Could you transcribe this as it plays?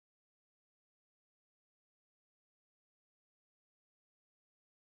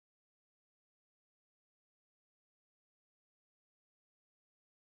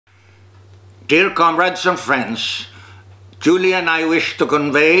Dear comrades and friends, Julie and I wish to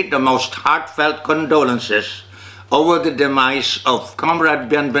convey the most heartfelt condolences over the demise of Comrade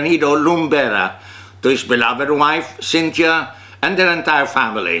Bienvenido Lumbera to his beloved wife, Cynthia, and their entire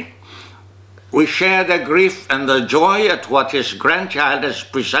family. We share the grief and the joy at what his grandchild has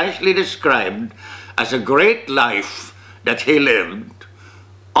precisely described as a great life that he lived.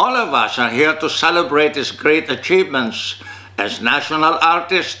 All of us are here to celebrate his great achievements as national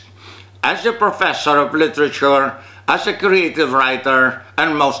artist, as a professor of literature, as a creative writer,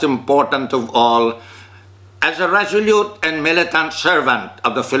 and most important of all, as a resolute and militant servant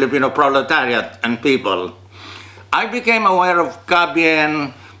of the Filipino proletariat and people. I became aware of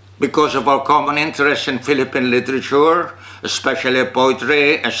Bien because of our common interest in Philippine literature, especially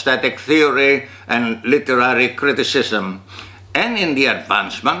poetry, aesthetic theory, and literary criticism, and in the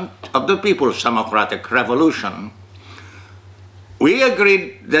advancement of the People's Democratic Revolution. We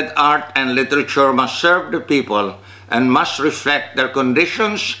agreed that art and literature must serve the people and must reflect their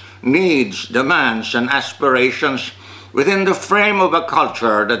conditions, needs, demands, and aspirations within the frame of a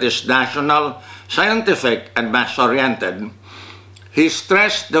culture that is national, scientific, and mass-oriented. He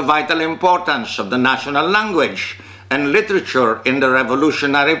stressed the vital importance of the national language and literature in the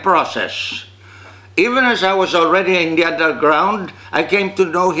revolutionary process. Even as I was already in the underground, I came to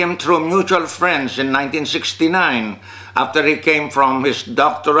know him through mutual friends in 1969, after he came from his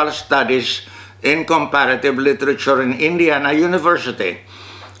doctoral studies in comparative literature in Indiana University.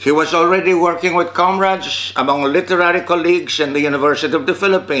 He was already working with comrades among literary colleagues in the University of the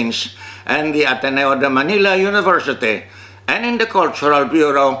Philippines and the Ateneo de Manila University, and in the Cultural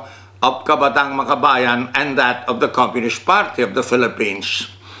Bureau of Kabatang Makabayan and that of the Communist Party of the Philippines.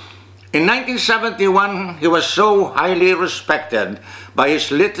 In 1971, he was so highly respected by his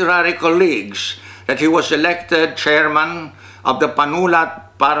literary colleagues that he was elected chairman of the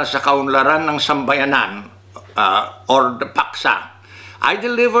Panulat para sa Kaunlaran ng Sambayanan, or the PAKSA. I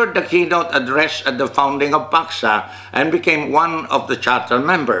delivered the keynote address at the founding of PAKSA and became one of the charter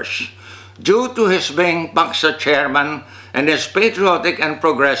members. Due to his being PAKSA chairman and his patriotic and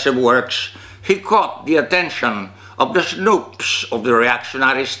progressive works, he caught the attention of the snoops of the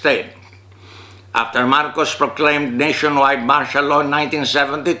reactionary state. After Marcos proclaimed nationwide martial law in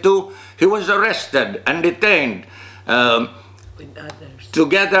 1972, he was arrested and detained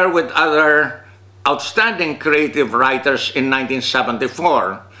together with other outstanding creative writers in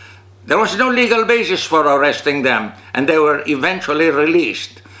 1974. There was no legal basis for arresting them, and they were eventually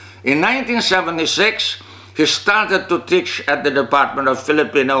released. In 1976, he started to teach at the Department of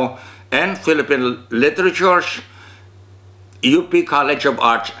Filipino and Philippine Literatures, UP College of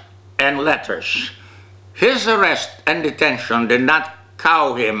Arts and Letters. His arrest and detention did not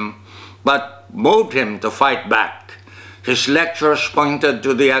cow him, but moved him to fight back. His lectures pointed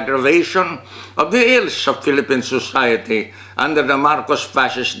to the aggravation of the ills of Philippine society under the Marcos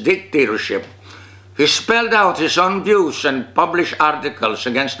fascist dictatorship. He spelled out his own views and published articles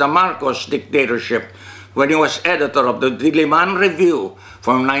against the Marcos dictatorship when he was editor of the Diliman Review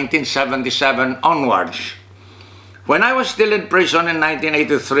from 1977 onwards. When I was still in prison in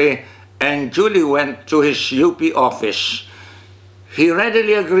 1983 and Julie went to his UP office, he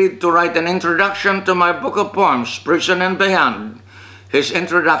readily agreed to write an introduction to my book of poems, Prison and Beyond. His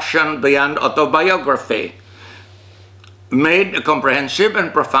introduction, Beyond Autobiography, made a comprehensive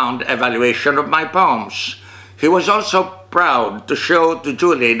and profound evaluation of my poems. He was also proud to show to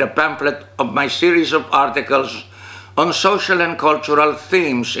Julie the pamphlet of my series of articles on social and cultural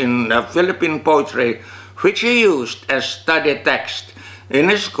themes in Philippine poetry, which he used as study text in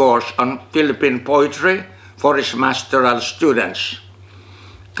his course on Philippine poetry for his masteral students.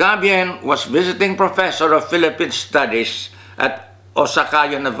 Bien was visiting professor of Philippine Studies at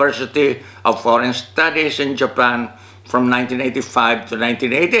Osaka University of Foreign Studies in Japan from 1985 to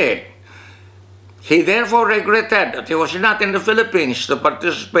 1988. He therefore regretted that he was not in the Philippines to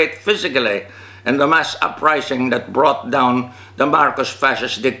participate physically in the mass uprising that brought down the Marcos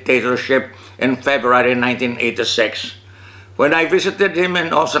fascist dictatorship in February 1986. When I visited him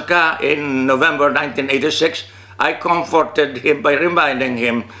in Osaka in November 1986, I comforted him by reminding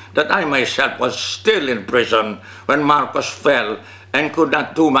him that I myself was still in prison when Marcos fell and could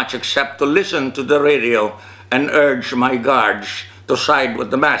not do much except to listen to the radio and urge my guards to side with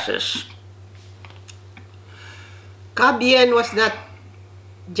the masses. Bien was not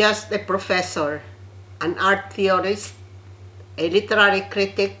just a professor, an art theorist, a literary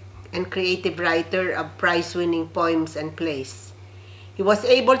critic, and creative writer of prize-winning poems and plays. He was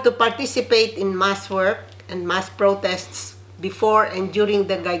able to participate in mass work and mass protests before and during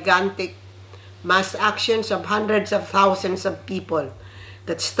the gigantic mass actions of hundreds of thousands of people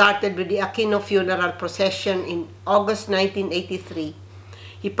that started with the Aquino funeral procession in August 1983,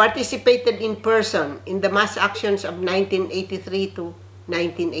 he participated in person in the mass actions of 1983 to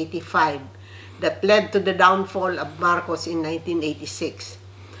 1985 that led to the downfall of Marcos in 1986.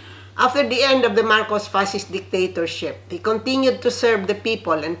 After the end of the Marcos fascist dictatorship, he continued to serve the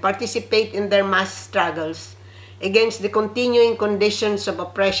people and participate in their mass struggles against the continuing conditions of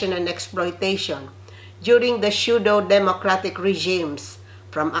oppression and exploitation during the pseudo-democratic regimes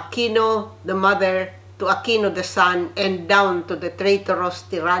from Aquino the mother to Aquino the son and down to the traitorous,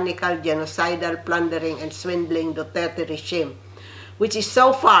 tyrannical, genocidal, plundering, and swindling Duterte regime, which is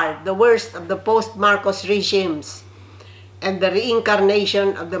so far the worst of the post-Marcos regimes and the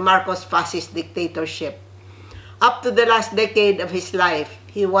reincarnation of the Marcos fascist dictatorship. Up to the last decade of his life,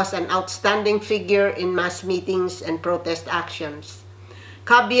 he was an outstanding figure in mass meetings and protest actions.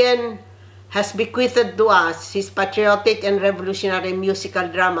 Cabien has bequeathed to us his patriotic and revolutionary musical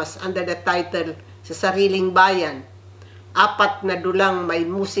dramas under the title Sa Sariling Bayan, Apat na Dulang May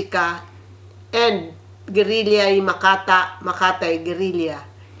Musika, and Guerrilla'y Makata, Makata'y Guerrilla,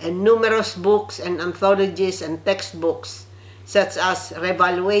 and numerous books and anthologies and textbooks such as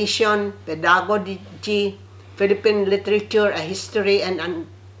Revaluation, Pedagogy, Philippine Literature, A History and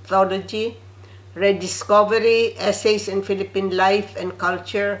Anthology, Rediscovery, Essays in Philippine Life and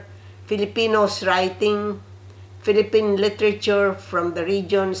Culture, Filipinos Writing, Philippine Literature from the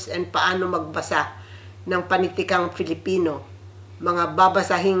Regions, and Paano Magbasa ng Panitikang Filipino, mga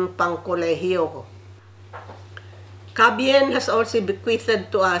babasahing pangkolehiyo. Cabien has also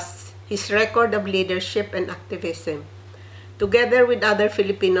bequeathed to us his record of leadership and activism. Together with other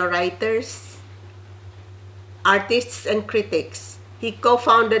Filipino writers, artists, and critics, he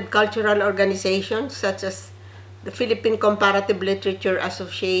co-founded cultural organizations such as the Philippine Comparative Literature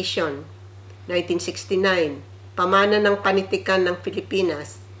Association, 1969, Pamana ng Panitikan ng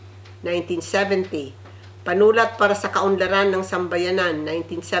Pilipinas, 1970, Panulat para sa Kaunlaran ng Sambayanan,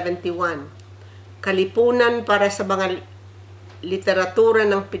 1971, Kalipunan para sa mga Literatura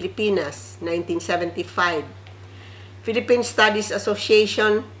ng Pilipinas, 1975, Philippine Studies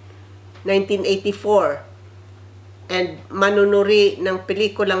Association, 1984, and Manunuri ng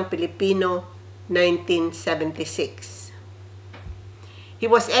Pelikulang Pilipino, 1976. He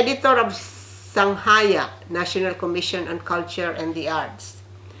was editor of Sanghaya, National Commission on Culture and the Arts,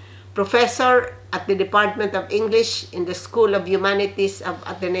 professor at the Department of English in the School of Humanities of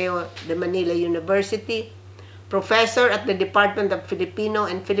Ateneo de Manila University, professor at the Department of Filipino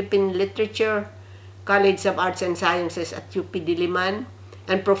and Philippine Literature, College of Arts and Sciences at UP Diliman,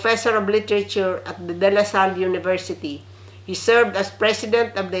 and professor of literature at the De La Salle University. He served as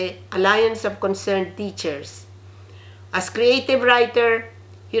president of the Alliance of Concerned Teachers. As creative writer,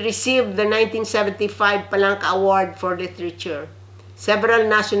 he received the 1975 Palanca Award for Literature, several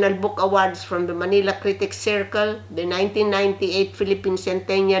National Book Awards from the Manila Critics Circle, the 1998 Philippine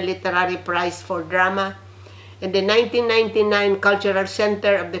Centennial Literary Prize for Drama, and the 1999 Cultural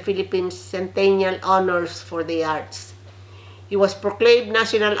Center of the Philippines Centennial Honors for the Arts. He was proclaimed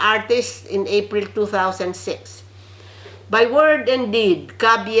National Artist in April 2006. By word and deed,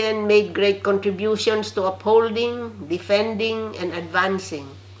 Cabien made great contributions to upholding, defending, and advancing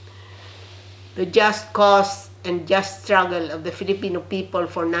the just cause and just struggle of the Filipino people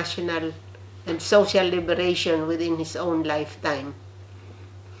for national and social liberation within his own lifetime.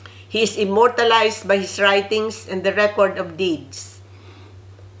 He is immortalized by his writings and the record of deeds,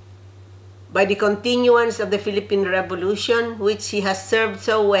 by the continuance of the Philippine Revolution, which he has served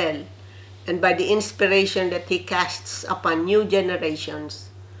so well, and by the inspiration that he casts upon new generations.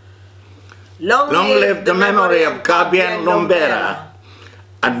 Long live the memory of Cabien Lumbera.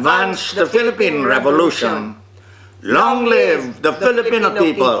 Advance the Philippine Revolution. Long live the Filipino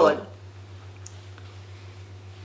people.